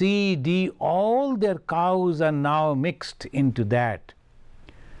 B, C, D, all their cows are now mixed into that.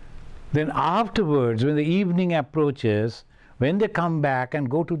 Then afterwards, when the evening approaches, when they come back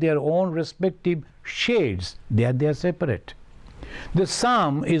and go to their own respective shades, they are separate. The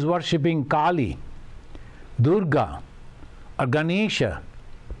some is worshipping Kali, Durga, or Ganesha,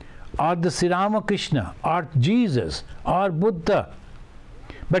 or the Sri Ramakrishna, or Jesus, or Buddha.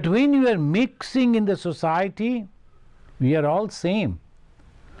 But when you are mixing in the society, we are all same.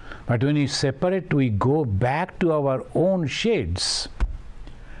 But when we separate, we go back to our own shades,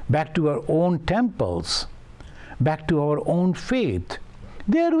 back to our own temples, back to our own faith.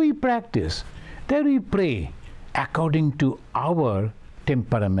 There we practice, there we pray according to our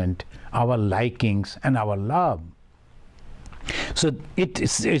temperament, our likings, and our love. So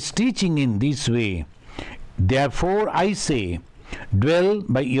it's teaching in this way. Therefore I say, dwell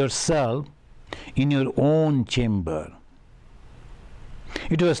by yourself in your own chamber.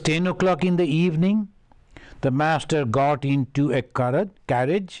 It was 10 o'clock in the evening. The master got into a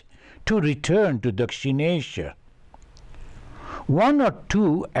carriage to return to Dakshinesha. One or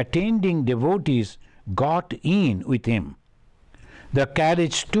two attending devotees got in with him. The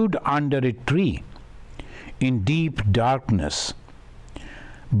carriage stood under a tree in deep darkness.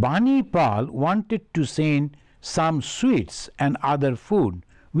 Bani Pal wanted to send some sweets and other food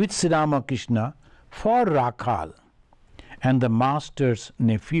with Sri Ramakrishna for Rakhal and the master's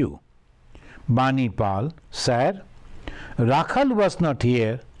nephew. Bani Pal, sir, Rakhal was not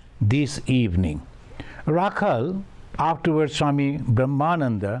here this evening. Rakhal, afterwards Swami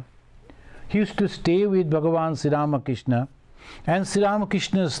Brahmananda, he used to stay with Bhagavan Sri Ramakrishna, and Sri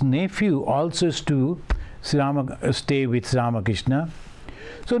Ramakrishna's nephew also used to stay with Sri Ramakrishna.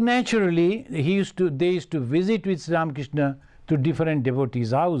 So naturally, they used to visit with Sri Ramakrishna to different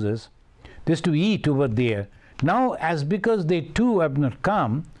devotees' houses. They used to eat over there. Now, as because they too have not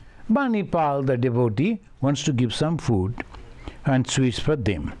come, Bani Pal, the devotee, wants to give some food and sweets for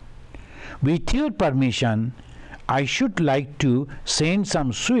them. With your permission, I should like to send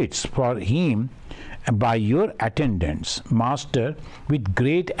some sweets for him by your attendants, master, with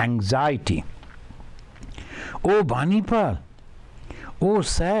great anxiety. Oh, Bani Pal, oh,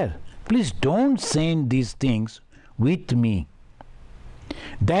 sir, please don't send these things with me.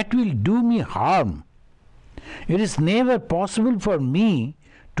 That will do me harm. It is never possible for me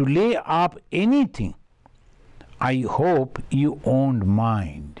to lay up anything. I hope you won't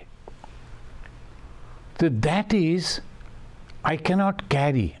mind. So that is, I cannot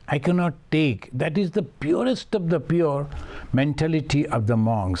carry, I cannot take. That is the purest of the pure mentality of the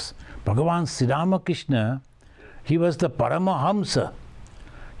monks. Bhagavan Sri Ramakrishna, he was the Paramahamsa.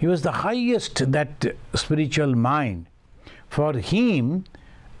 He was the highest, that spiritual mind. For him,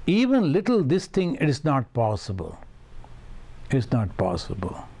 even little this thing, it is not possible. It is not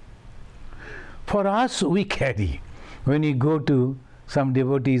possible. For us, we carry. When we go to some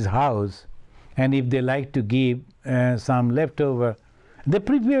devotee's house, and if they like to give some leftover, they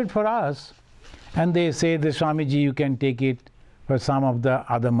prepare it for us. And they say, the Swamiji, you can take it, for some of the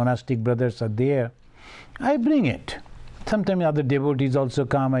other monastic brothers are there. I bring it. Sometimes other devotees also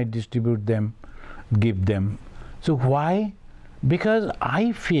come, I distribute them, give them. So why? Because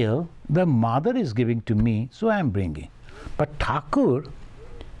I feel the mother is giving to me, so I am bringing. But Thakur,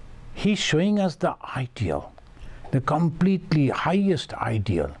 he is showing us the ideal, the completely highest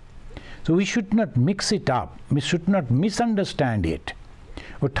ideal. So we should not mix it up, we should not misunderstand it.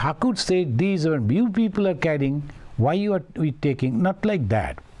 What Thakur said, these are you people are carrying, why you are we taking? Not like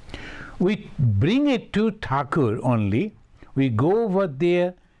that. We bring it to Thakur only, we go over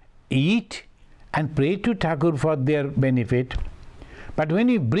there, eat and pray to Thakur for their benefit. But when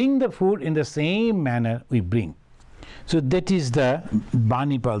we bring the food in the same manner, we bring. So that is the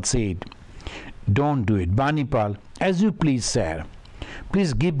Bani Pal said. Don't do it. Bani Pal, as you please, sir.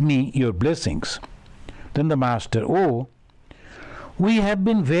 Please give me your blessings. Then the master, oh, we have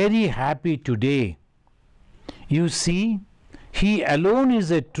been very happy today. You see, he alone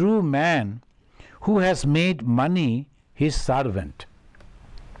is a true man who has made money his servant.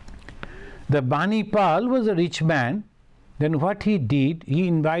 The Bani Pal was a rich man. Then what he did, he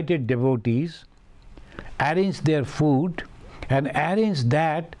invited devotees, arranged their food, and arranged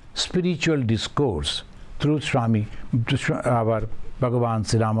that spiritual discourse through our Bhagavan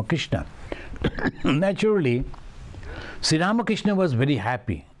Sri Ramakrishna. Naturally, Sri Ramakrishna was very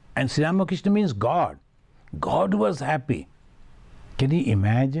happy. And Sri Ramakrishna means God. God was happy. Can you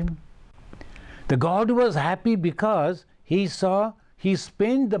imagine? The God was happy because he saw he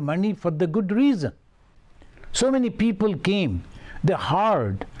spent the money for the good reason. So many people came, they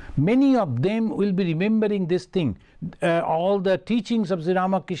heard, many of them will be remembering this thing, all the teachings of Sri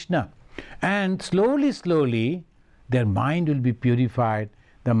Ramakrishna, and slowly their mind will be purified,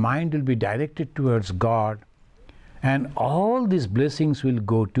 the mind will be directed towards God, and all these blessings will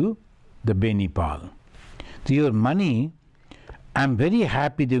go to the Benipal. So your money, I'm very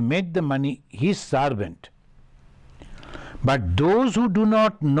happy they made the money his servant. But those who do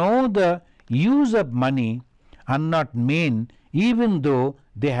not know the use of money are not men, even though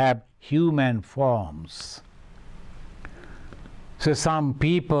they have human forms. So some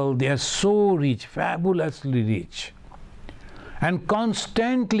people, they are so rich, fabulously rich, and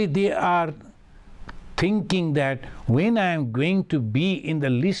constantly they are thinking that when I am going to be in the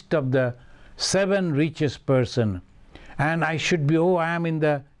list of the 7 richest person, and I should be, I am in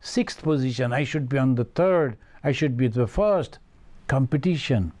the 6th position, I should be on the 3rd, I should be the 1st,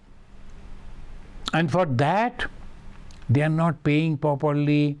 competition. And for that, they are not paying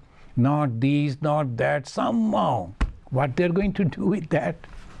properly, not these, not that, somehow. What they are going to do with that?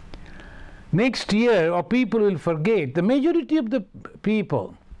 Next year, or people will forget, the majority of the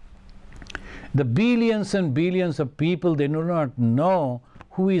people, the billions and billions of people, they do not know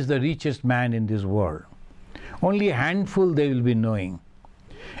who is the richest man in this world. Only a handful they will be knowing.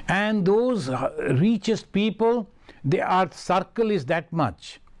 And those richest people, their circle is that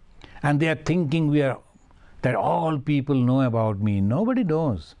much. And they are thinking that all people know about me. Nobody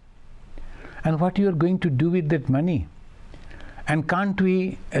knows. And what you are going to do with that money? And can't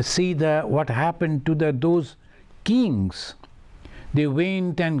we see what happened to those kings? They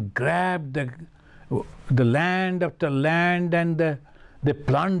went and grabbed the land after land, and they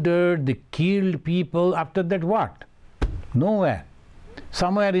plundered, they killed people. After that, what? Nowhere.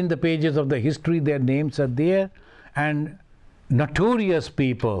 Somewhere in the pages of the history, their names are there, and notorious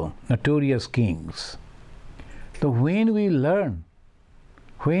people, notorious kings. So when we will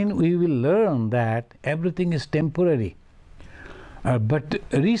learn that everything is temporary. But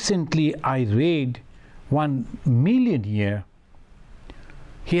recently I read one millionaire,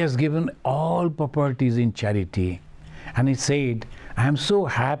 he has given all properties in charity, and he said, I am so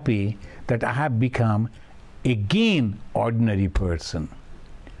happy that I have become again ordinary person.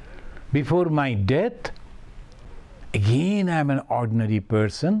 Before my death, again I am an ordinary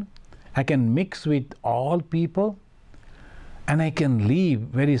person. I can mix with all people, and I can live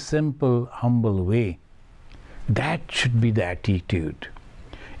very simple, humble way. That should be the attitude.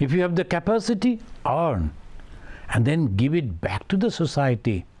 If you have the capacity, earn, and then give it back to the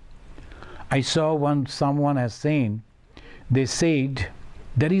society. I saw someone has saying, they said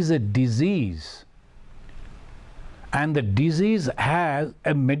there is a disease, and the disease has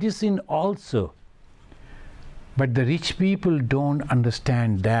a medicine also. But the rich people don't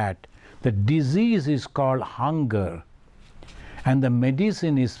understand that. The disease is called hunger, and the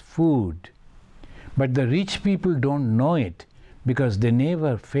medicine is food. But the rich people don't know it because they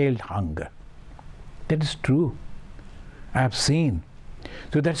never felt hunger. That is true. I have seen.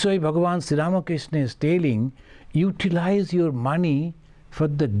 So that's why Bhagavan Sri Ramakrishna is telling, utilize your money for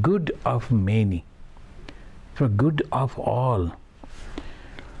the good of many, for good of all.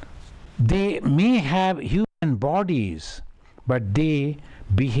 They may have human bodies, but they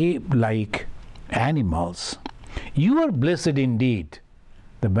behave like animals. You are blessed indeed,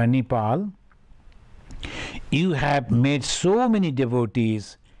 the Banipal. You have made so many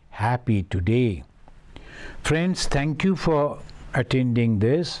devotees happy today. Friends, thank you for attending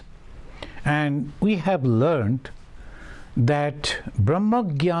this. And we have learned that Brahma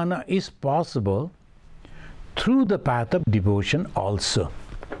Jnana is possible through the path of devotion also.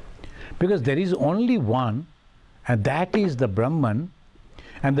 Because there is only one, and that is the Brahman.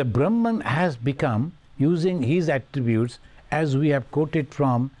 And the Brahman has become, using his attributes, as we have quoted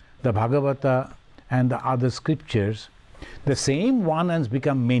from the Bhagavata and the other scriptures, the same one has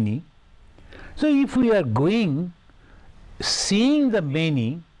become many. So if we are seeing the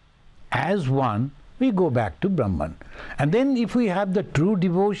many as one, we go back to Brahman. And then if we have the true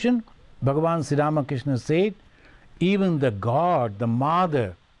devotion, Bhagavan Sri Ramakrishna said, even the God, the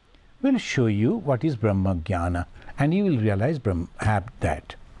Mother, will show you what is Brahma Jnana, and you will realize have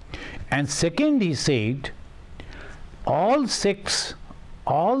that. And second, he said, all sects,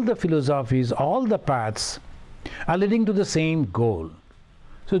 all the philosophies, all the paths are leading to the same goal.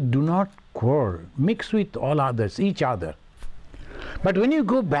 So do not quarrel, mix with all others, each other. But when you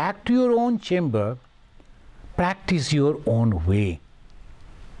go back to your own chamber, practice your own way.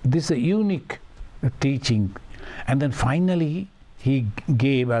 This is a unique teaching. And then finally, he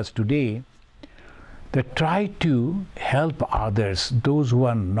gave us today that try to help others, those who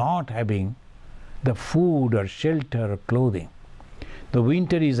are not having the food or shelter or clothing. The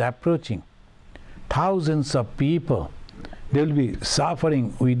winter is approaching. Thousands of people, they will be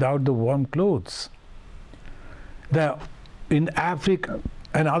suffering without the warm clothes. In Africa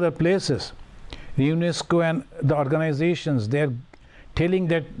and other places, The UNESCO and the organizations, they are telling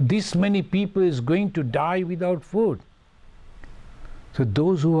that this many people is going to die without food. So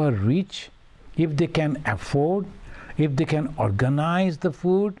those who are rich, if they can afford, if they can organize the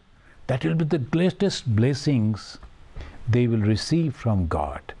food, that will be the greatest blessings they will receive from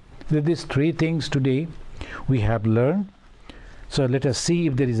God. So these three things today we have learned. So let us see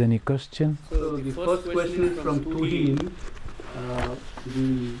if there is any question. So the first question is from Tuhin.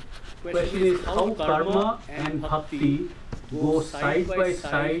 The question is how karma and bhakti go side by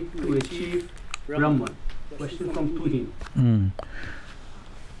side to achieve Brahman. Question from Tuhin.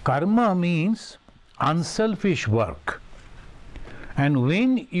 Karma means unselfish work. And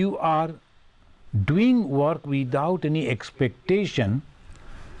when you are doing work without any expectation,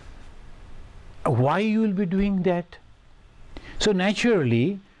 why you will be doing that? So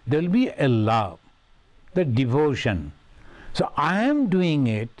naturally there will be a love, the devotion. So I am doing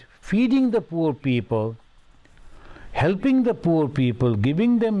it, feeding the poor people, helping the poor people,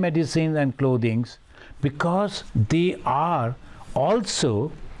 giving them medicine and clothing, because they are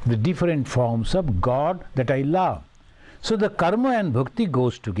also the different forms of God that I love. So the karma and bhakti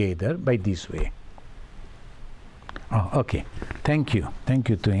goes together by this way. Oh, okay. Thank you. Thank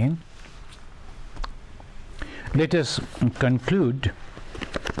you, Tuhin. Let us conclude.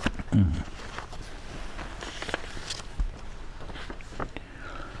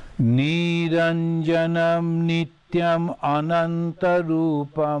 Niranjanam nityam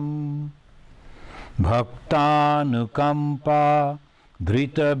anantarupam bhaktanukampa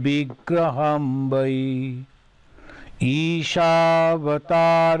dhrita vigraham vai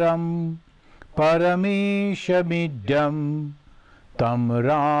Ishavattaram parameshamidhyam tam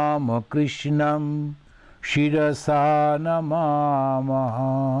Ramakrishnam Shirasa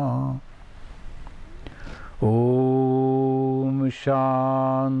namamaha. Om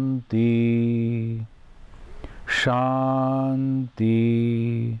Shanti Shanti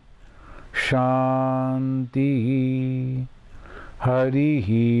Shanti.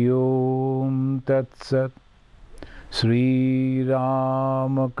 Harihi Om Tat Sat. Sri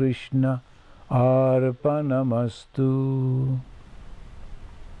Ramakrishna Arpanamastu.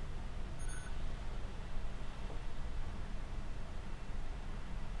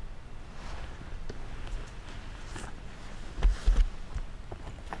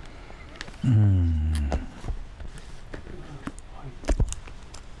 Mm.